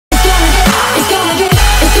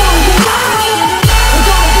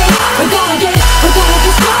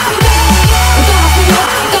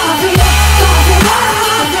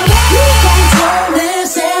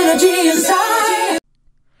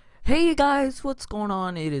guys, what's going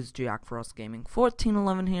on? It is JackFrostGaming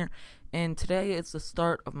 1411 here, and today is the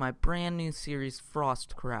start of my brand new series,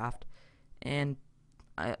 Frostcraft, and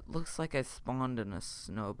it looks like I spawned in a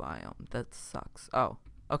snow biome. That sucks. Oh,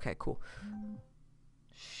 okay, cool.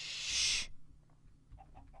 Shh.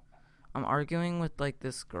 I'm arguing with like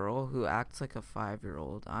this girl who acts like a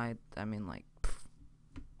 5-year-old. I mean, like,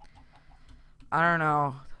 I don't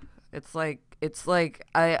know. It's like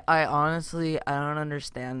I honestly I don't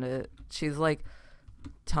understand it. She's like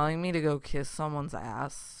telling me to go kiss someone's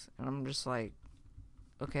ass, and I'm just like,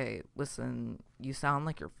 okay, listen, you sound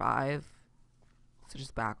like you're 5, so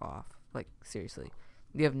just back off. Like, seriously,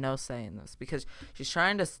 you have no say in this because she's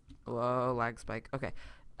trying to. Whoa, lag spike. Okay,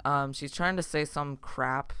 she's trying to say some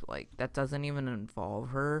crap like that doesn't even involve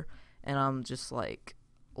her, and I'm just like,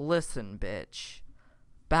 listen, bitch,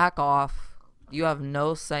 back off. You have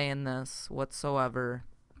no say in this whatsoever.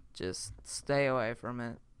 Just stay away from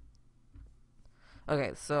it.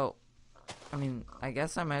 Okay, so I mean, I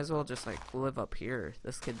guess I might as well just like live up here.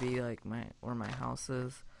 This could be like where my house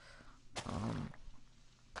is. And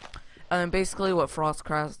then basically what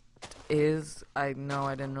Frostcraft is, I know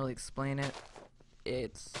I didn't really explain it.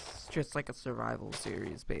 It's just like a survival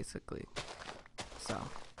series basically. So,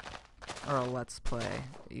 or a let's play,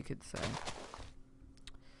 you could say.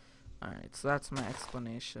 Alright, so that's my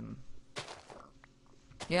explanation.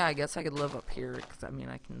 Yeah, I guess I could live up here, because, I mean,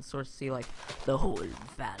 I can sort of see, like, the whole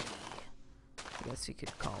valley. I guess you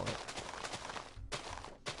could call it.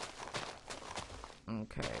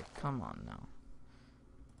 Okay, come on now.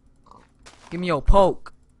 Give me your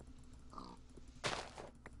poke!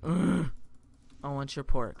 Ugh. I want your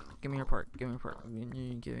pork. Give me your pork. Give me your pork. Give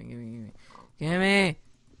me. Give me!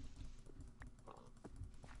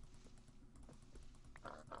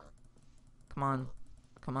 Come on.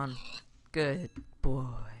 Come on. Good boy.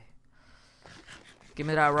 Give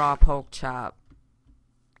me that raw poke chop.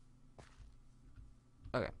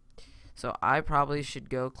 Okay. So I probably should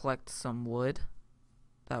go collect some wood.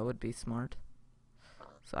 That would be smart.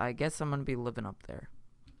 So I guess I'm going to be living up there.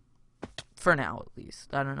 For now, at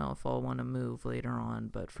least. I don't know if I'll want to move later on,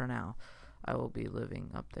 but for now, I will be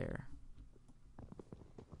living up there.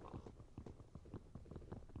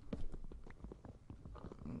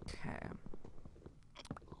 Okay.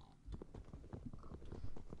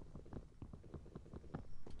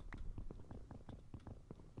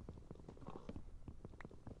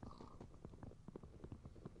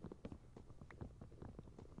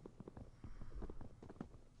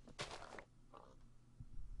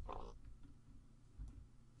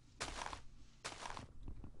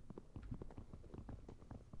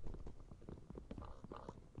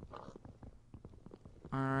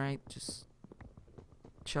 Alright, just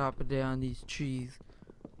chop down these trees.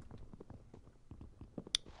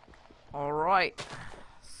 Alright,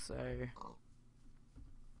 so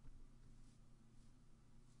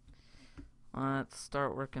let's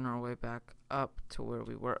start working our way back up to where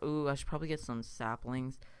we were. Ooh, I should probably get some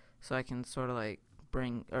saplings so I can sort of like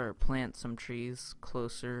plant some trees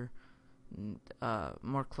closer,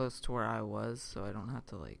 more close to where I was, so I don't have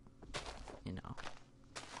to like, you know,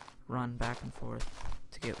 run back and forth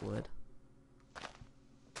to get wood.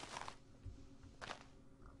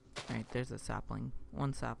 Alright, there's a sapling.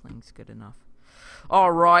 One sapling's good enough.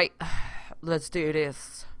 Alright, let's do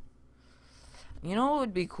this. You know what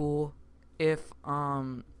would be cool? If,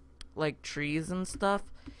 like trees and stuff,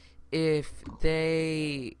 if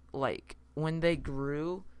they, like, when they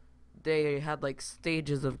grew, they had, like,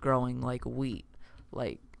 stages of growing, like wheat.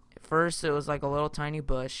 Like, first it was, like, a little tiny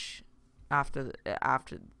bush, after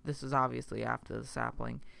this is obviously after the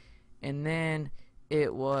sapling, and then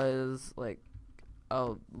it was like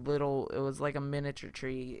it was like a miniature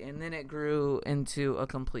tree, and then it grew into a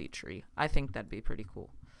complete tree. I think that'd be pretty cool.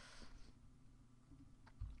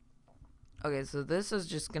 Okay, so this is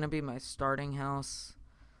just gonna be my starting house.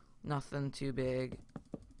 Nothing too big,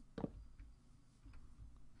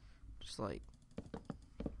 just like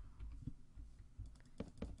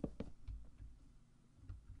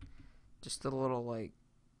just a little, like,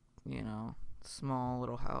 you know, small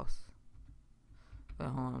little house. Wait,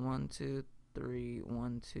 hold on. 1, 2, 3.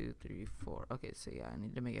 1, 2, 3, 4. Okay, so yeah, I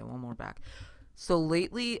need to make it one more back. So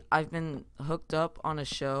lately, I've been hooked up on a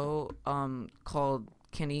show called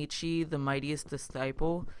Kenichi, the Mightiest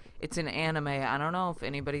Disciple. It's an anime. I don't know if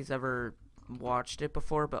anybody's ever watched it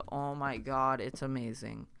before, but oh my god, it's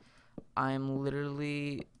amazing. I'm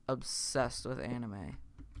literally obsessed with anime.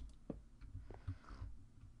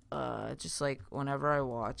 Just like whenever I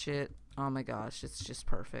watch it, oh my gosh, it's just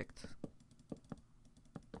perfect.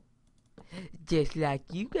 Just like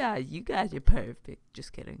you guys are perfect.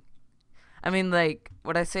 Just kidding. I mean, like,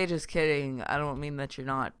 when I say just kidding, I don't mean that you're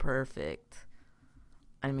not perfect.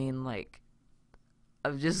 I mean, like,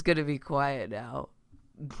 I'm just gonna be quiet now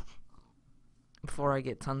before I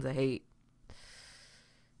get tons of hate.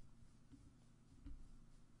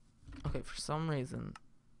 Okay, for some reason.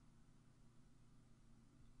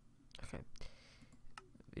 Okay.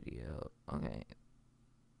 Video. Okay.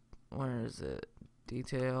 Where is it?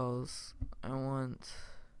 Details. I want.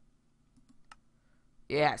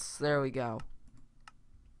 Yes, there we go.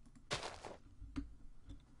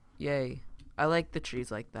 Yay. I like the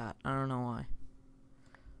trees like that. I don't know why.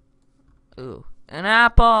 Ooh. An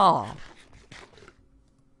apple!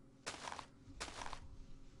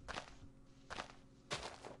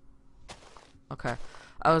 Okay.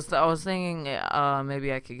 I was thinking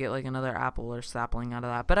maybe I could get like another apple or sapling out of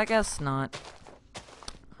that, but I guess not.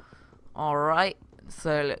 Alright.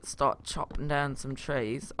 So let's start chopping down some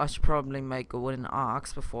trees. I should probably make a wooden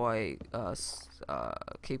axe before I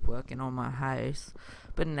keep working on my house.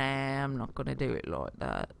 But nah, I'm not gonna do it like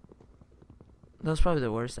that. That was probably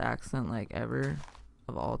the worst accent like ever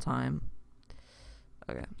of all time.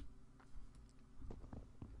 Okay.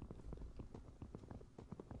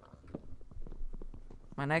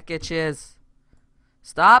 My neck itches.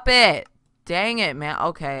 Stop it! Dang it, man.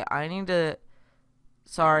 Okay, I need to...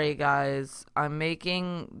 Sorry, guys. I'm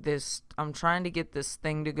making this... I'm trying to get this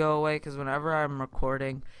thing to go away, because whenever I'm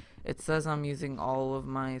recording, it says I'm using all of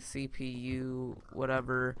my CPU,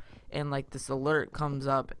 whatever, and, like, this alert comes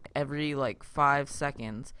up every, like, 5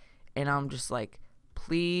 seconds, and I'm just like,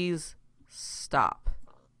 please stop.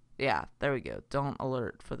 Yeah, there we go. Don't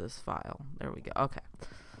alert for this file. There we go. Okay.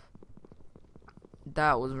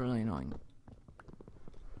 That was really annoying.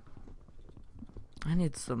 I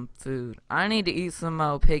need some food. I need to eat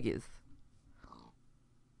some piggies.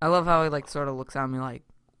 I love how he like sort of looks at me like,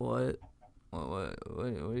 what? What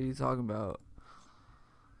are you talking about?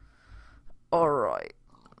 Alright.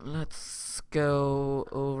 Let's go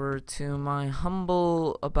over to my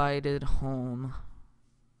humble abided home.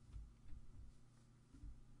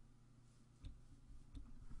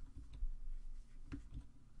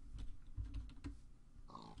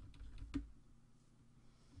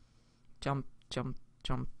 Jump, jump,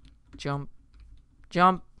 jump, jump,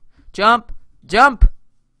 jump, jump, jump,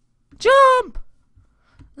 jump!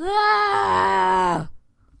 Ah!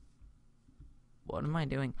 What am I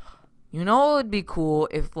doing? You know it would be cool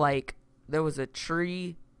if, like, there was a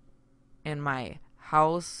tree in my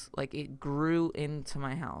house, like, it grew into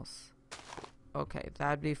my house. Okay,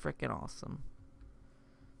 that'd be freaking awesome.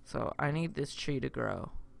 So, I need this tree to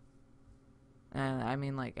grow. And, I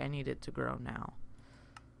mean, like, I need it to grow now.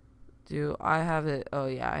 Do I have it? Oh,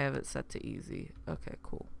 yeah, I have it set to easy. Okay,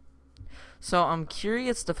 cool. So, I'm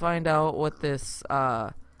curious to find out what this,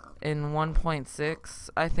 in 1.6,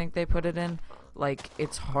 I think they put it in. Like,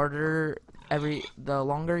 it's harder the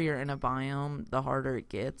longer you're in a biome, the harder it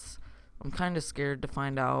gets. I'm kind of scared to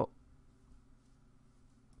find out.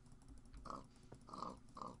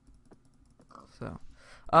 So,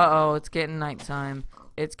 uh-oh, it's getting nighttime.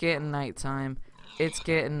 It's getting nighttime. It's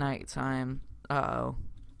getting nighttime. Uh-oh.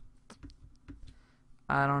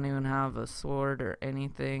 I don't even have a sword or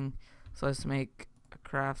anything. So let's make a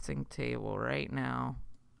crafting table right now.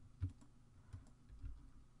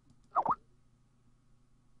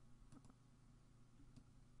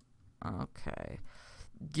 Okay.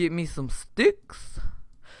 Get me some sticks.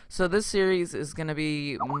 So this series is going to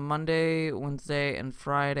be Monday, Wednesday, and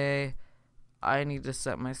Friday. I need to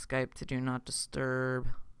set my Skype to do not disturb.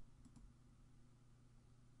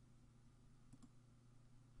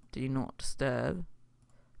 Do not disturb.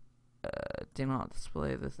 Do not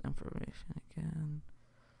display this information again.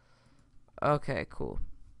 Okay, cool.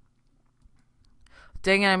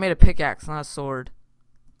 Dang it, I made a pickaxe, not a sword.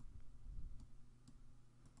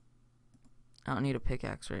 I don't need a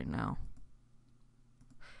pickaxe right now.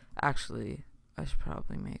 Actually, I should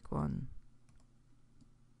probably make one.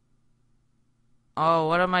 Oh,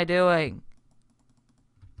 what am I doing?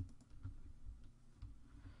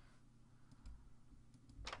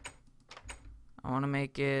 I want to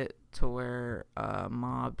make it to where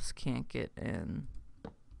mobs can't get in.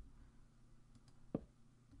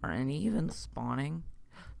 Are any even spawning?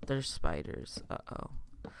 There's spiders. Uh-oh.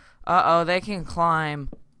 Uh-oh, they can climb.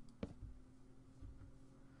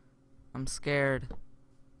 I'm scared.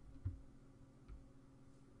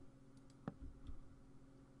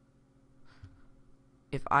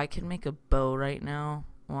 If I can make a bow right now,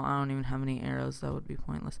 well, I don't even have any arrows. That would be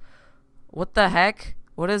pointless. What the heck?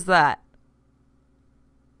 What is that?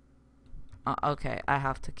 Okay, I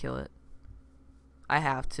have to kill it. I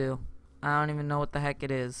have to. I don't even know what the heck it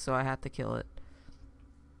is, so I have to kill it.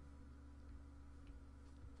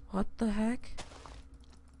 What the heck?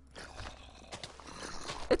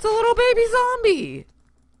 It's a little baby zombie!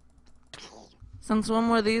 Since when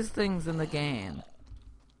were these things in the game?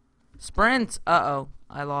 Sprint! Uh-oh.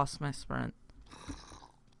 I lost my sprint.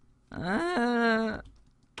 Oh!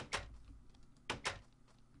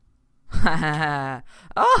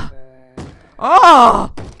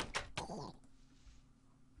 Oh!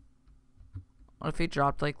 What if he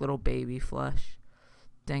dropped like little baby flesh?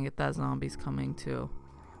 Dang it, that zombie's coming too.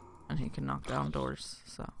 And he can knock down doors,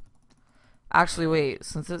 so. Actually, wait,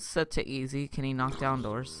 since it's set to easy, can he knock down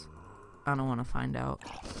doors? I don't want to find out.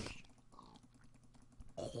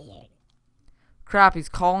 Crap, he's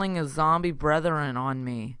calling his zombie brethren on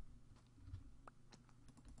me.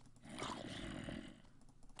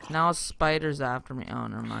 Now a spider's after me. Oh,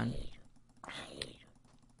 never mind.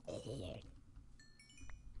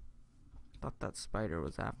 Thought that spider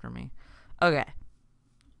was after me. Okay.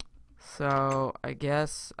 So, I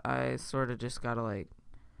guess I sort of just gotta, like,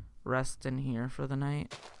 rest in here for the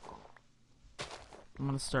night. I'm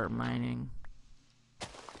gonna start mining.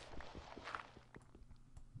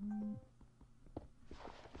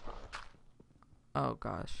 Oh,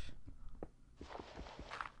 gosh.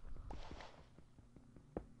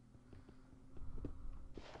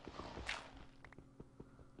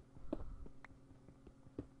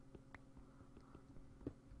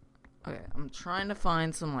 Okay, I'm trying to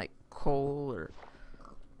find some, like, coal or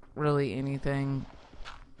really anything.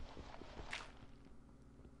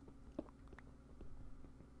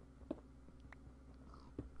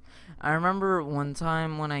 I remember one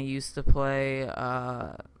time when I used to play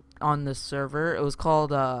on this server. It was called,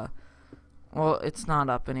 well, it's not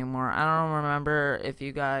up anymore. I don't remember if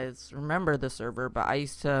you guys remember the server, but I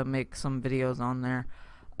used to make some videos on there.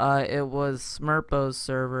 It was Smurpo's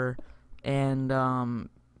server, and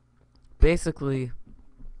basically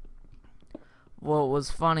what was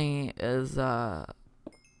funny is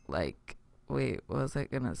like, wait, what was I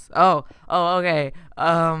gonna say? Oh, okay.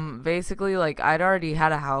 Basically, like, I'd already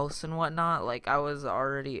had a house and whatnot. Like, I was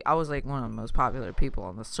like one of the most popular people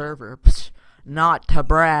on the server. Not to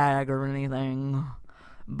brag or anything,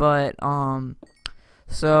 but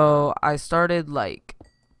so I started like,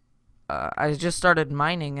 I just started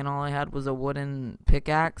mining, and all I had was a wooden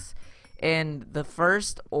pickaxe. And the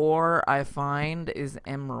first ore I find is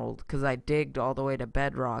emerald, because I digged all the way to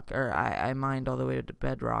bedrock, or I mined all the way to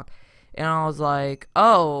bedrock. And I was like,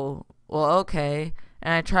 oh, well, okay.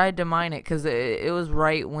 And I tried to mine it, because it was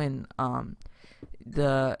right when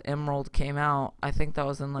the emerald came out. I think that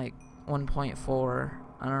was in, like, 1.4.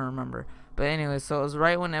 I don't remember. But anyway, so it was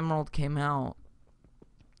right when emerald came out.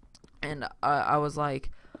 And I was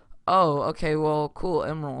like, oh, okay, well, cool,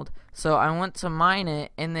 emerald. So I went to mine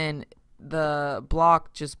it, and then the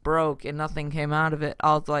block just broke and nothing came out of it.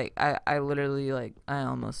 I was like, I literally, like, I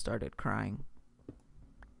almost started crying.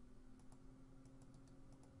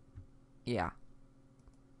 Yeah.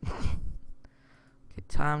 Okay,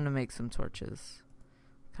 time to make some torches.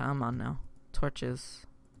 Come on now. Torches.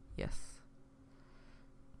 Yes.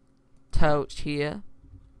 Torch here.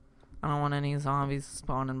 I don't want any zombies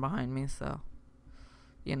spawning behind me, so,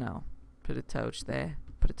 you know, put a torch there.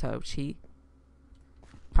 Put a torch here.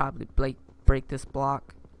 Probably break this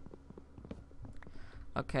block.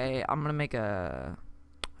 Okay, I'm gonna make a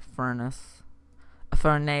furnace. A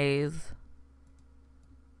furnace.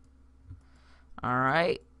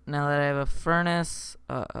 Alright, now that I have a furnace.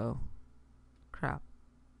 Uh-oh. Crap.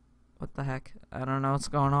 What the heck? I don't know what's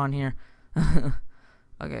going on here.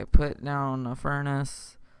 Okay, put down a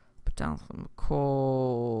furnace. Put down some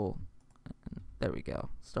coal. There we go.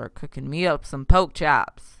 Start cooking me up some pork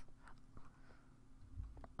chops.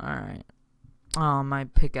 Alright. Oh, my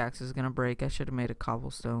pickaxe is gonna break. I should have made a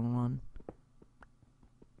cobblestone one.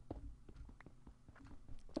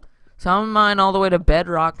 So I'm gonna mine all the way to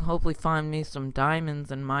bedrock. Hopefully find me some diamonds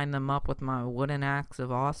and mine them up with my wooden axe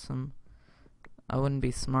of awesome. I wouldn't be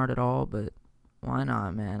smart at all, but why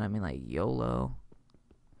not, man? I mean, like, YOLO.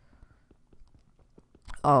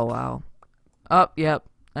 Oh, wow. Oh, yep.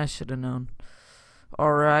 I should have known.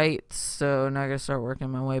 Alright, so now I gotta start working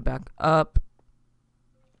my way back up.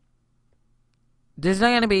 There's not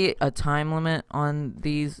gonna be a time limit on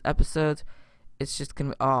these episodes. It's just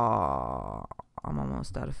gonna be, oh, I'm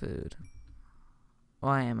almost out of food.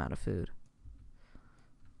 Well, I am out of food.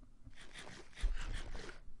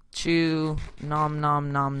 Chew, nom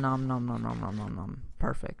nom nom nom nom nom nom nom nom nom.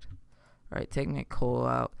 Perfect. Alright, taking a coal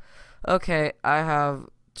out. Okay, I have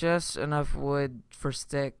just enough wood for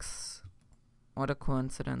sticks. What a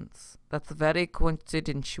coincidence. That's very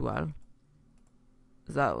coincidental.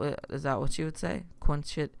 Is that what you would say?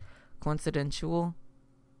 Coincidental?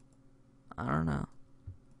 I don't know.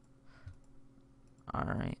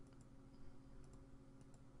 Alright.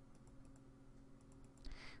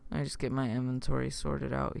 Let me just get my inventory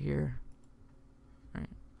sorted out here. Alright.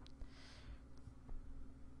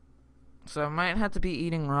 So I might have to be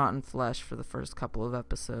eating rotten flesh for the first couple of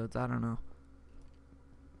episodes. I don't know.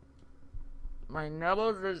 My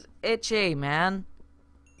nose is itchy, man.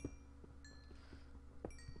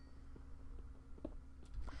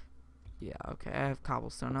 Yeah, okay, I have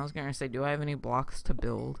cobblestone. I was gonna say, do I have any blocks to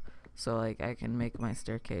build so like I can make my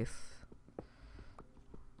staircase?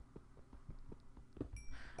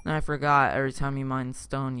 And I forgot, every time you mine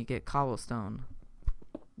stone, you get cobblestone.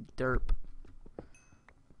 Derp.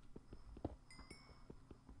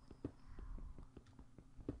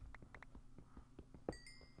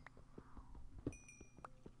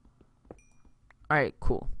 Alright,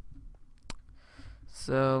 cool.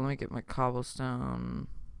 So let me get my cobblestone.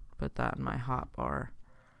 Put that in my hot bar.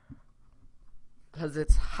 Because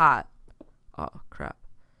it's hot. Oh, crap.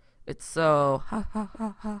 It's so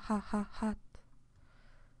hot.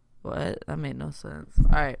 What? That made no sense.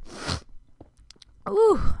 Alright.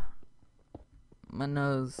 Ooh. My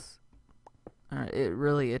nose. It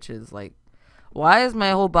really itches. Like, why is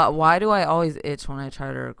my whole body... Why do I always itch when I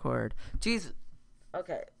try to record? Jeez.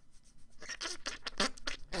 Okay.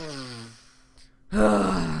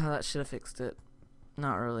 That should have fixed it.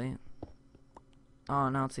 Not really. Oh,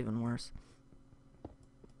 now it's even worse.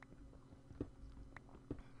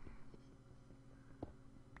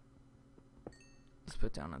 Let's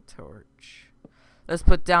put down a torch. Let's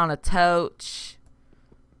put down a torch.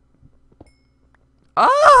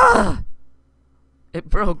 Ah! It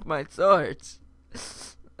broke my torch.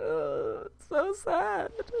 Oh, it's so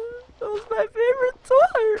sad. That was my favorite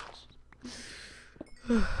torch.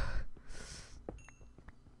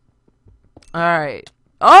 Alright.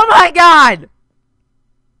 Oh my god!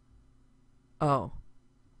 Oh.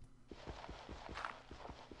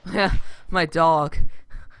 Yeah, my dog.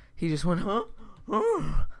 He just went, huh?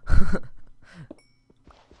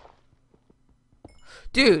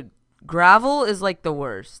 Dude, gravel is like the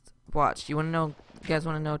worst. Watch, you guys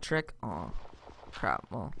wanna know a trick? Oh, crap.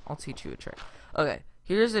 Well, I'll teach you a trick. Okay,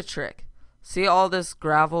 here's a trick. See all this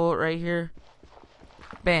gravel right here?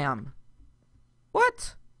 Bam.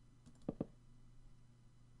 What?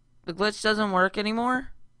 The glitch doesn't work anymore?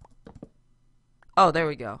 Oh, there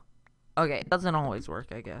we go. Okay, it doesn't always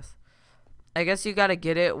work, I guess. I guess you gotta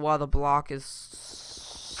get it while the block is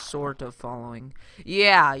sort of falling.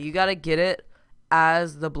 Yeah, you gotta get it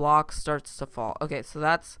as the block starts to fall. Okay, so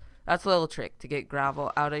that's a little trick to get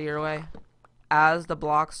gravel out of your way. As the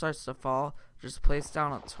block starts to fall, just place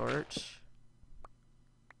down a torch.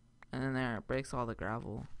 And then there, it breaks all the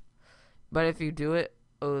gravel. But if you do it...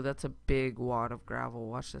 Oh, that's a big wad of gravel.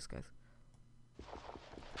 Watch this, guys.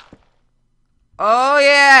 Oh,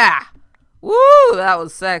 yeah! Woo! That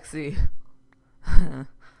was sexy.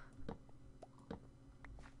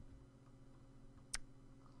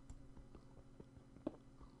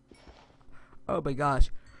 Oh my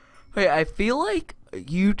gosh. Wait, I feel like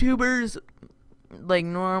YouTubers, like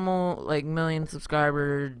normal, like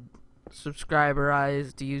subscriberized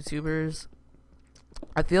YouTubers,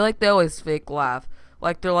 I feel like they always fake laugh.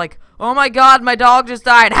 Like they're like, "Oh my god, my dog just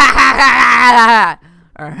died." Ha ha ha ha.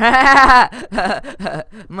 Or,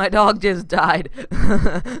 my dog just died.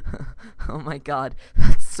 Oh my god,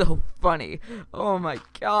 that's so funny. Oh my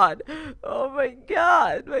god. Oh my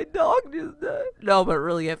god, my dog just died. No, but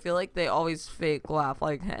really, I feel like they always fake laugh.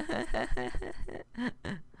 Like,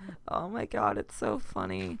 oh my god, it's so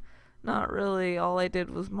funny. Not really. All I did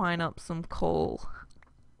was mine up some coal.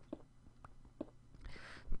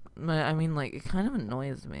 I mean, like, it kind of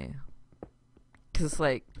annoys me. Because,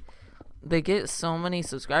 like, they get so many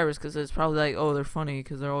subscribers because it's probably like, oh, they're funny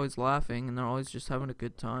because they're always laughing and they're always just having a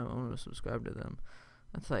good time. I'm going to subscribe to them.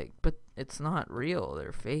 It's like, but it's not real.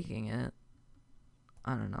 They're faking it.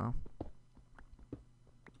 I don't know.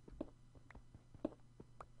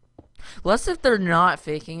 Less if they're not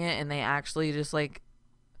faking it and they actually just, like,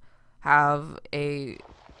 have a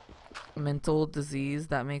mental disease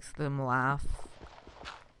that makes them laugh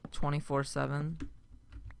 24/7.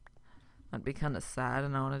 That'd be kind of sad,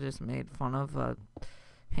 and I would have just made fun of a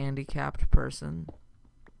handicapped person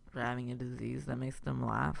for having a disease that makes them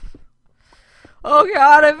laugh. Oh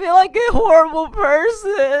god, I feel like a horrible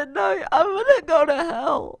person. I'm gonna go to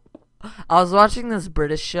hell. I was watching this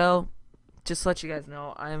British show. Just to let you guys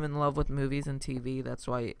know, I am in love with movies and TV. That's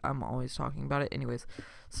why I'm always talking about it. Anyways,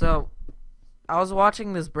 so I was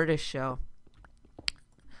watching this British show.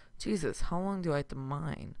 Jesus, how long do I have to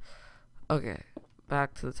mine? Okay,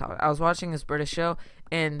 back to the topic. I was watching this British show,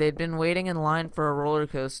 and they'd been waiting in line for a roller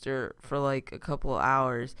coaster for like a couple of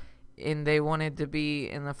hours, and they wanted to be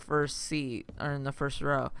in the first seat or in the first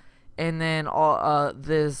row, and then all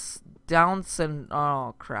this Down syndrome.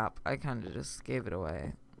 Oh crap! I kind of just gave it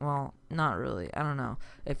away. Well, not really. I don't know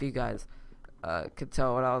if you guys could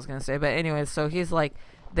tell what I was gonna say, but anyway, so he's like,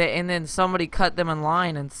 and then somebody cut them in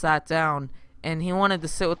line and sat down, and he wanted to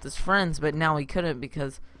sit with his friends, but now he couldn't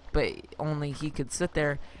but only he could sit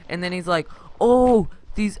there, and then he's like, oh,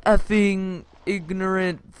 these effing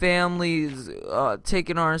ignorant families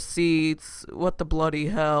taking our seats, what the bloody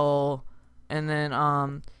hell, and then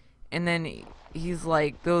he's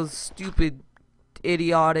like, those stupid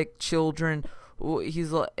idiotic children.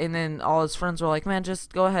 And then all his friends were like, man,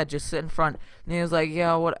 just go ahead, just sit in front. And he was like,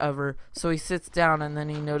 yeah, whatever. So he sits down, and then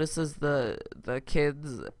he notices the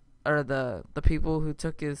kids, or the people who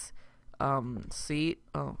took his seat,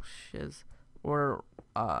 oh shiz, were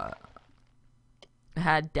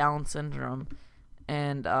had Down syndrome,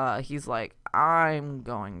 and he's like, I'm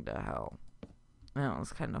going to hell. And it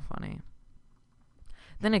was kind of funny.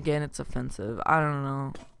 Then again, it's offensive. I don't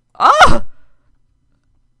know. Ah!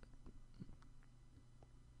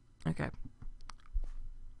 Okay.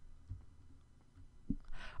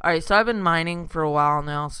 Alright, so I've been mining for a while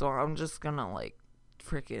now, so I'm just gonna, like,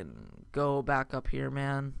 freaking go back up here,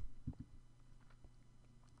 man.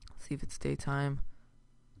 See if it's daytime.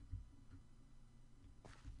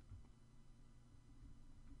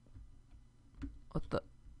 What the?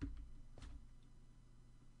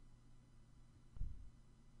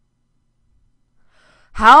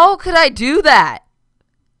 How could I do that?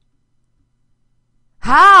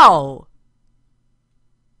 How?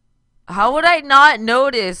 How would I not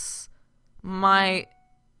notice my...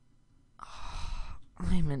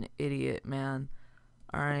 I'm an idiot, man.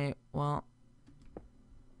 Alright, well.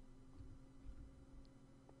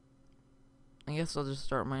 I guess I'll just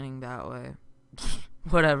start mining that way.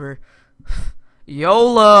 Whatever.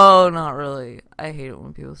 YOLO! Not really. I hate it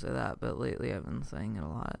when people say that, but lately I've been saying it a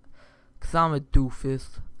lot. Because I'm a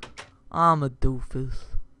doofus. I'm a doofus.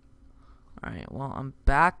 Alright, well, I'm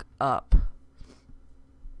back up.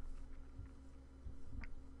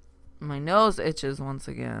 My nose itches once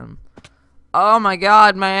again. Oh my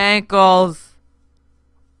god, my ankles!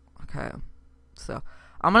 Okay, so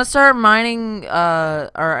I'm gonna start mining,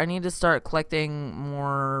 or I need to start collecting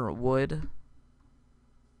more wood.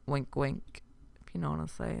 Wink wink, if you know what I'm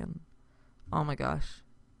saying. Oh my gosh.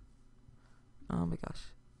 Oh my gosh.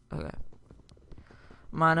 Okay.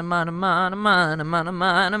 Mining.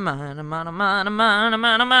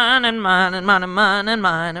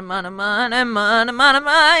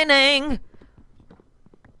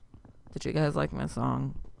 Did you guys like my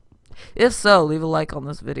song? If so, leave a like on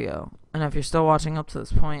this video. And if you're still watching up to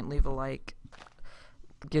this point, leave a like.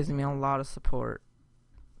 It gives me a lot of support.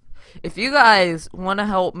 If you guys want to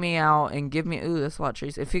help me out and give me... Ooh, that's a lot of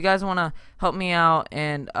trees. If you guys want to help me out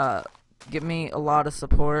and give me a lot of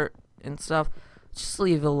support and stuff, just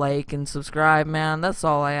leave a like and subscribe, man. That's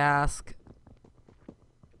all I ask.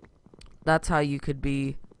 That's how you could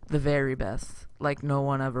be the very best, like no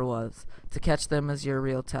one ever was. To catch them is your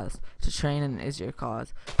real test. To train is your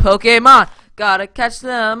cause. Pokemon, gotta catch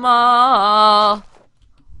them all.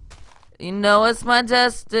 You know it's my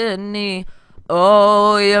destiny.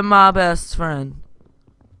 Oh, you're my best friend.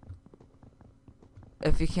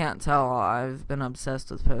 If you can't tell, I've been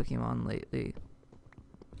obsessed with Pokemon lately.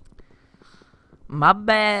 My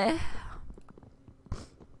bad.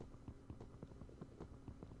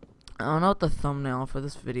 I don't know what the thumbnail for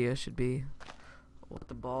this video should be. What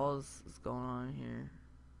the balls is going on here?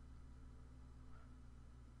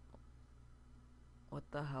 What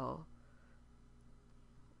the hell?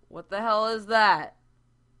 What the hell is that?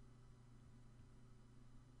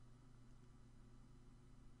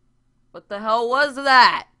 What the hell was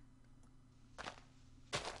that?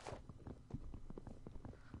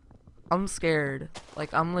 I'm scared.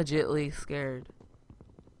 Like, I'm legitly scared.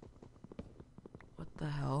 What the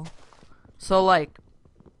hell? So, like,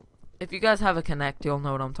 if you guys have a Connect, you'll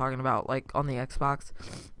know what I'm talking about, like, on the Xbox.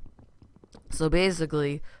 So,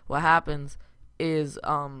 basically, what happens is,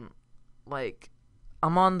 like,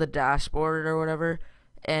 I'm on the dashboard or whatever,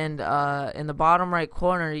 and, in the bottom right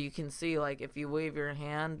corner, you can see, like, if you wave your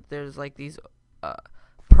hand, there's, like, these,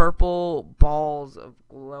 purple balls of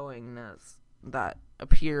glowingness that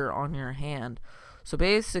appear on your hand. So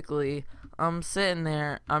basically, I'm sitting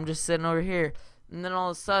there, I'm just sitting over here, and then all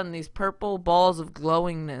of a sudden these purple balls of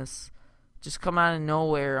glowingness just come out of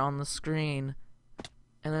nowhere on the screen,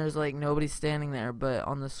 and there's like nobody standing there, but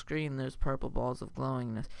on the screen there's purple balls of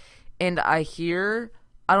glowingness, and I hear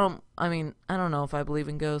I mean, I don't know if I believe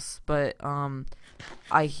in ghosts, but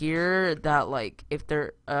I hear that like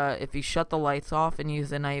if you shut the lights off and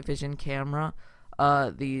use a night vision camera,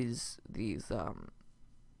 these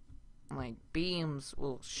like beams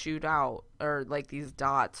will shoot out, or like these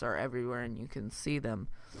dots are everywhere and you can see them.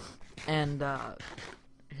 And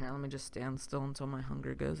here, let me just stand still until my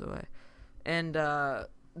hunger goes away. And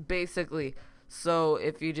basically, so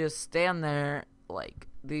if you just stand there, like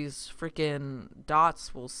these freaking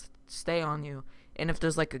dots will stay on you, and if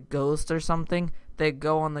there's like a ghost or something, they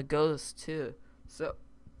go on the ghost too. So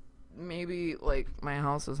maybe like my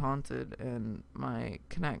house is haunted and my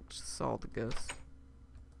Connect saw the ghost.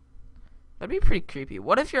 That'd be pretty creepy.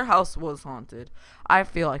 What if your house was haunted? I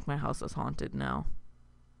feel like my house is haunted now.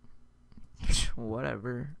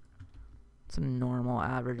 Whatever. It's a normal,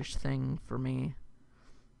 average thing for me.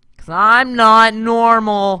 'Cause I'm not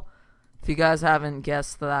normal. If you guys haven't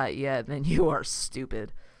guessed that yet, then you are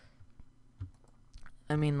stupid.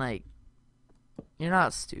 I mean, like, you're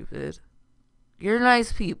not stupid. You're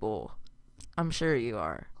nice people. I'm sure you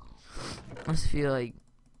are. I just feel like...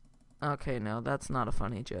 Okay, no, that's not a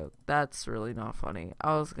funny joke. That's really not funny.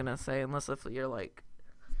 I was gonna say, unless if you're like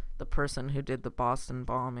the person who did the Boston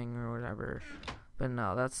bombing or whatever. But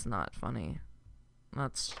no, that's not funny.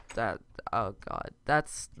 That's that. Oh god,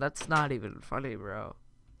 that's not even funny, bro.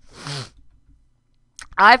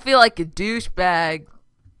 I feel like a douchebag.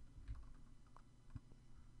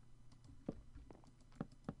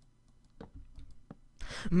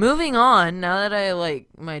 Moving on, now that I like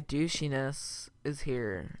my douchiness is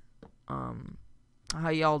here. How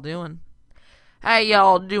y'all doing? How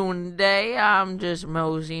y'all doing today? I'm just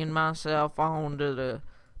moseying myself on to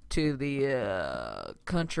the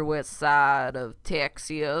country west side of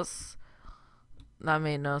Texas. That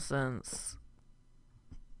made no sense.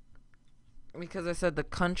 Because I said the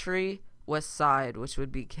country west side, which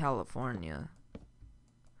would be California.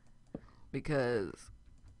 Because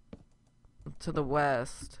to the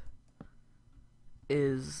west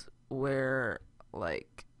is where,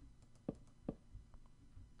 like...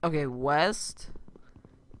 Okay, west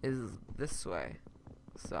is this way.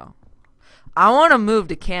 So, I want to move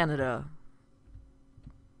to Canada.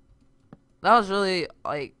 That was really,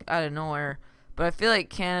 like, out of nowhere. But I feel like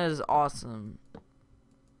Canada's awesome.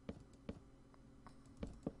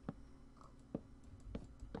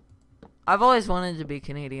 I've always wanted to be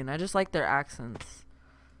Canadian. I just like their accents.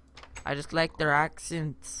 And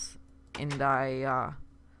I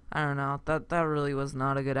don't know. That really was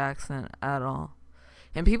not a good accent at all.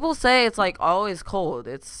 And people say it's like always cold.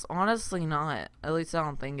 It's honestly not. At least I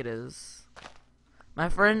don't think it is. My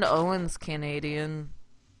friend Owen's Canadian.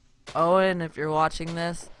 Owen, if you're watching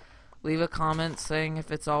this, leave a comment saying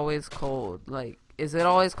if it's always cold. Like, is it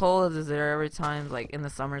always cold? Is there every time, like in the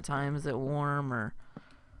summertime, is it warm? Or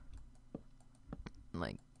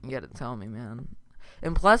like, you gotta tell me, man.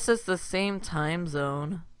 And plus, it's the same time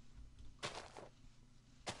zone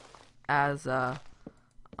as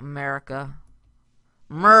America.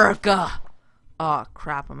 Oh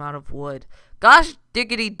crap, I'm out of wood. Gosh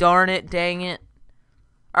diggity darn it, dang it.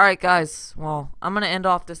 Alright guys, well, I'm gonna end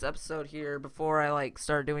off this episode here before I like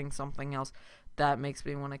start doing something else that makes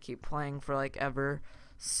me want to keep playing for like ever.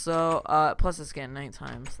 So plus it's getting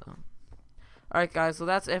nighttime, so alright guys, so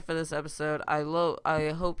that's it for this episode. I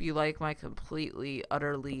hope you like my completely,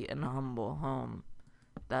 utterly, and humble home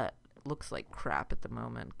that looks like crap at the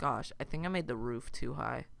moment. Gosh, I think I made the roof too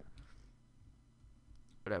high.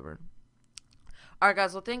 Whatever. Alright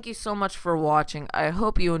guys, well thank you so much for watching. I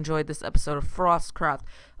hope you enjoyed this episode of Frostcraft.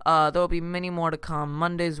 There will be many more to come,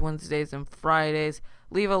 Mondays, Wednesdays, and Fridays.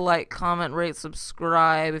 Leave a like, comment, rate,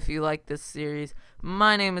 subscribe if you like this series.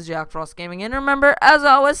 My name is JackFrostGaming, and remember, as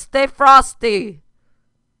always, stay frosty!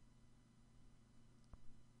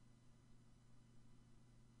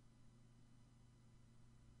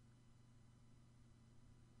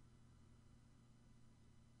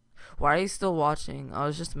 Why are you still watching? I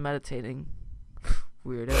was just meditating.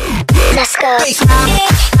 Weirdo. Let's go.